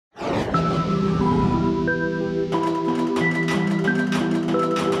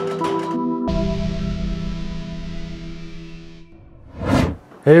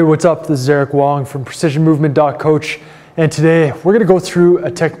Hey, what's up? This is Eric Wong from precisionmovement.coach, and today we're going to go through a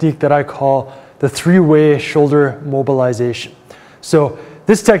technique that I call the three-way shoulder mobilization. So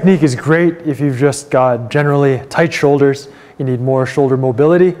this technique is great if you've just got generally tight shoulders, you need more shoulder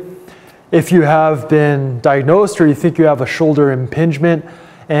mobility. If you have been diagnosed or you think you have a shoulder impingement,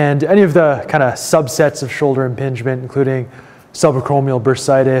 and any of the kind of subsets of shoulder impingement, including subacromial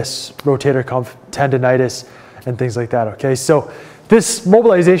bursitis, rotator cuff tendonitis, and things like that, okay? So this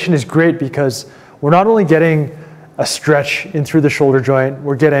mobilization is great because we're not only getting a stretch in through the shoulder joint,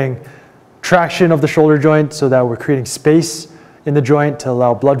 we're getting traction of the shoulder joint so that we're creating space in the joint to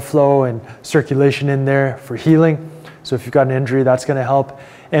allow blood flow and circulation in there for healing. So if you've got an injury, that's going to help.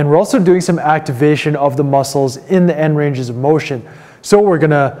 And we're also doing some activation of the muscles in the end ranges of motion. So we're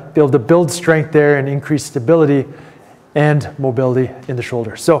going to be able to build strength there and increase stability and mobility in the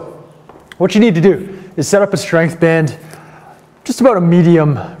shoulder. So what you need to do is set up a strength band, just about a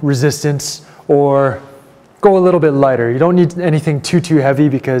medium resistance, or go a little bit lighter. You don't need anything too heavy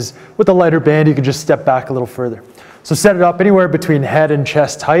because with a lighter band, you can just step back a little further. So set it up anywhere between head and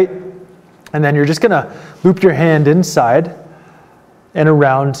chest height. And then you're just gonna loop your hand inside and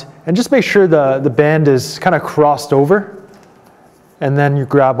around and just make sure the band is kind of crossed over, and then you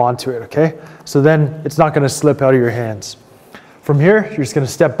grab onto it, okay? So then it's not gonna slip out of your hands. From here, you're just gonna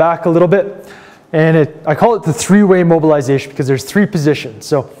step back a little bit. And I call it the three-way mobilization because there's three positions.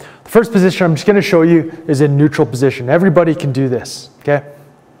 So the first position I'm just going to show you is in neutral position. Everybody can do this, okay?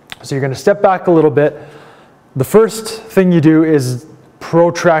 So you're going to step back a little bit. The first thing you do is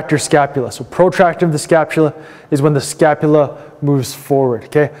protract your scapula. So protraction of the scapula is when the scapula moves forward,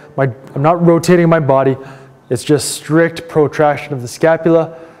 okay? I'm not rotating my body. It's just strict protraction of the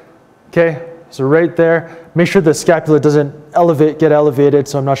scapula, okay? So right there, make sure the scapula doesn't get elevated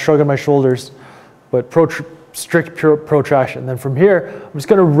so I'm not shrugging my shoulders. But strict protraction. Then from here, I'm just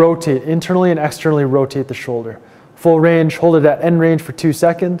going to rotate, internally and externally rotate the shoulder. Full range, hold it at end range for 2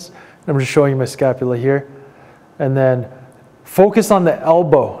 seconds. I'm just showing you my scapula here. And then focus on the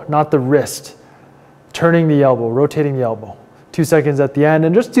elbow, not the wrist. Turning the elbow, rotating the elbow. 2 seconds at the end,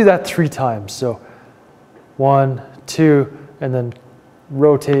 and just do that 3 times. So 1, 2, and then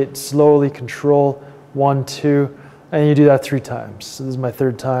rotate, slowly control, 1, 2, and you do that 3 times. So this is my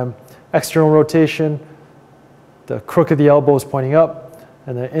 3rd time. External rotation, the crook of the elbow is pointing up,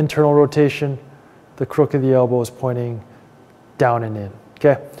 and the internal rotation, the crook of the elbow is pointing down and in,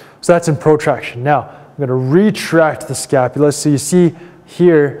 okay? So that's in protraction. Now, I'm gonna retract the scapula. So you see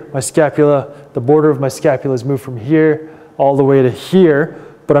here, my scapula, the border of my scapula is moved from here all the way to here,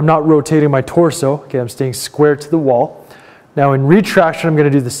 but I'm not rotating my torso, okay? I'm staying square to the wall. Now in retraction, I'm gonna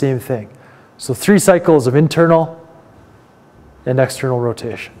do the same thing. So 3 cycles of internal and external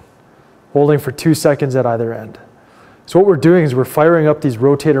rotation, holding for 2 seconds at either end. So what we're doing is we're firing up these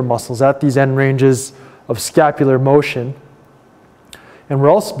rotator muscles at these end ranges of scapular motion. And we're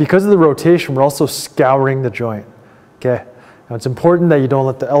also, because of the rotation, we're also scouring the joint, okay? Now it's important that you don't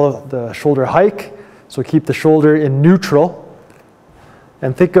let the shoulder hike, so keep the shoulder in neutral.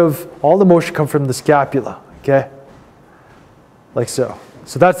 And think of all the motion come from the scapula, okay? Like so.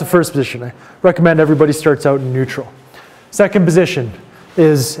 So that's the first position. I recommend everybody starts out in neutral. Second position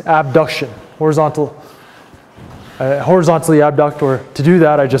is abduction, horizontally abduct, or to do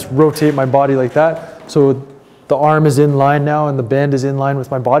that, I just rotate my body like that. So the arm is in line now and the band is in line with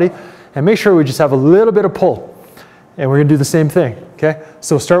my body. And make sure we just have a little bit of pull. And we're gonna do the same thing, okay?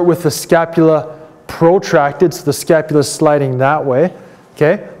 So start with the scapula protracted, so the scapula is sliding that way,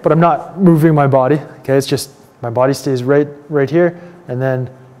 okay? But I'm not moving my body, okay? It's just my body stays right here, and then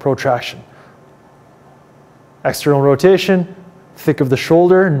protraction. External rotation, thick of the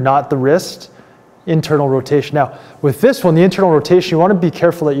shoulder, not the wrist. Internal rotation. Now, with this one, the internal rotation, you want to be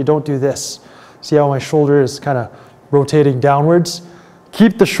careful that you don't do this. See how my shoulder is kind of rotating downwards?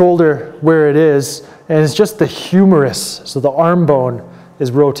 Keep the shoulder where it is, and it's just the humerus, so the arm bone is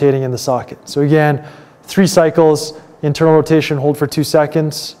rotating in the socket. So again, 3 cycles, internal rotation, hold for 2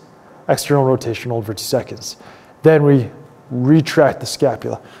 seconds, external rotation, hold for 2 seconds. Then we retract the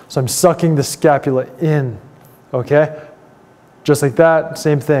scapula. So I'm sucking the scapula in, okay? Just like that,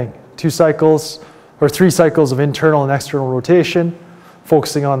 same thing. 2 cycles or 3 cycles of internal and external rotation,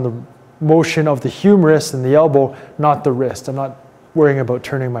 focusing on the motion of the humerus and the elbow, not the wrist. I'm not worrying about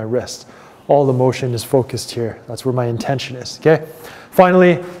turning my wrist. All the motion is focused here. That's where my intention is, okay?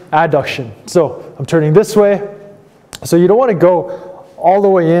 Finally, adduction. So I'm turning this way. So you don't want to go all the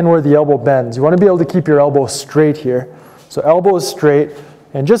way in where the elbow bends. You want to be able to keep your elbow straight here. So elbow is straight,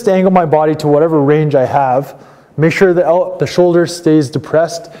 and just angle my body to whatever range I have. Make sure the shoulder stays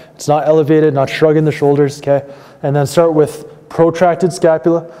depressed. It's not elevated, not shrugging the shoulders, okay? And then start with protracted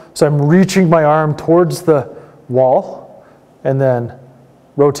scapula. So I'm reaching my arm towards the wall and then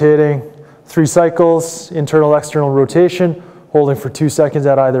rotating 3 cycles, internal, external rotation, holding for 2 seconds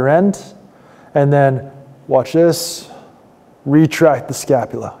at either end. And then watch this, retract the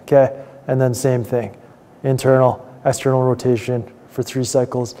scapula, okay? And then same thing, internal, external rotation for 3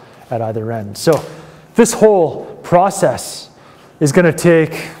 cycles at either end. So this whole process is gonna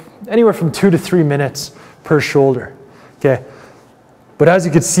take anywhere from 2 to 3 minutes per shoulder, okay? But as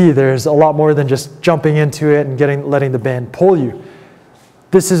you can see, there's a lot more than just jumping into it and letting the band pull you.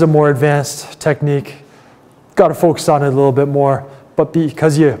 This is a more advanced technique. Got to focus on it a little bit more, but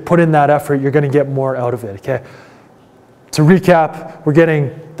because you put in that effort, you're going to get more out of it, okay? To recap, we're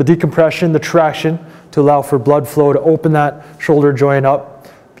getting the decompression, the traction to allow for blood flow to open that shoulder joint up,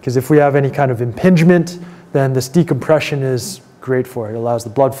 because if we have any kind of impingement, then this decompression is great for it. It allows the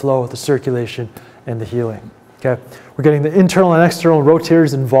blood flow, the circulation, and the healing. Okay, we're getting the internal and external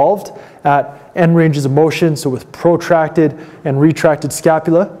rotators involved at end ranges of motion, so with protracted and retracted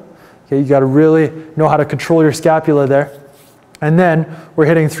scapula. Okay, you got to really know how to control your scapula there. And then we're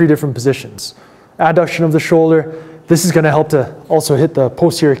hitting 3 different positions. Adduction of the shoulder. This is going to help to also hit the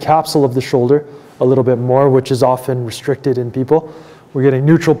posterior capsule of the shoulder a little bit more, which is often restricted in people. We're getting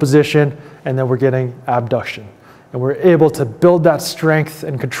neutral position, and then we're getting abduction. And we're able to build that strength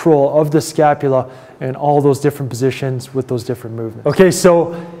and control of the scapula in all those different positions with those different movements. Okay,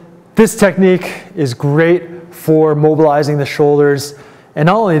 so this technique is great for mobilizing the shoulders, and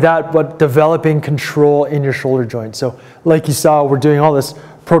not only that, but developing control in your shoulder joint. So like you saw, we're doing all this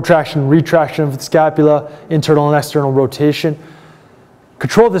protraction, retraction of the scapula, internal and external rotation.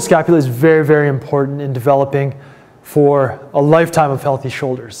 Control of the scapula is very, very important in developing for a lifetime of healthy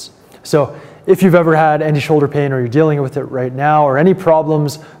shoulders. So if you've ever had any shoulder pain or you're dealing with it right now, or any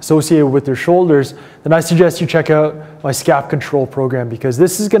problems associated with your shoulders, then I suggest you check out my Scap Control program, because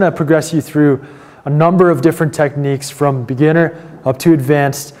this is going to progress you through a number of different techniques from beginner up to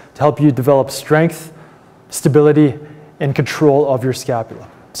advanced to help you develop strength, stability, and control of your scapula.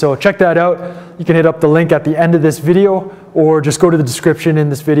 So check that out. You can hit up the link at the end of this video, or just go to the description in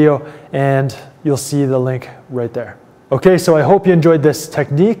this video and you'll see the link right there. Okay, so I hope you enjoyed this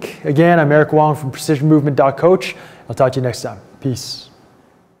technique. Again, I'm Eric Wong from precisionmovement.coach. I'll talk to you next time. Peace.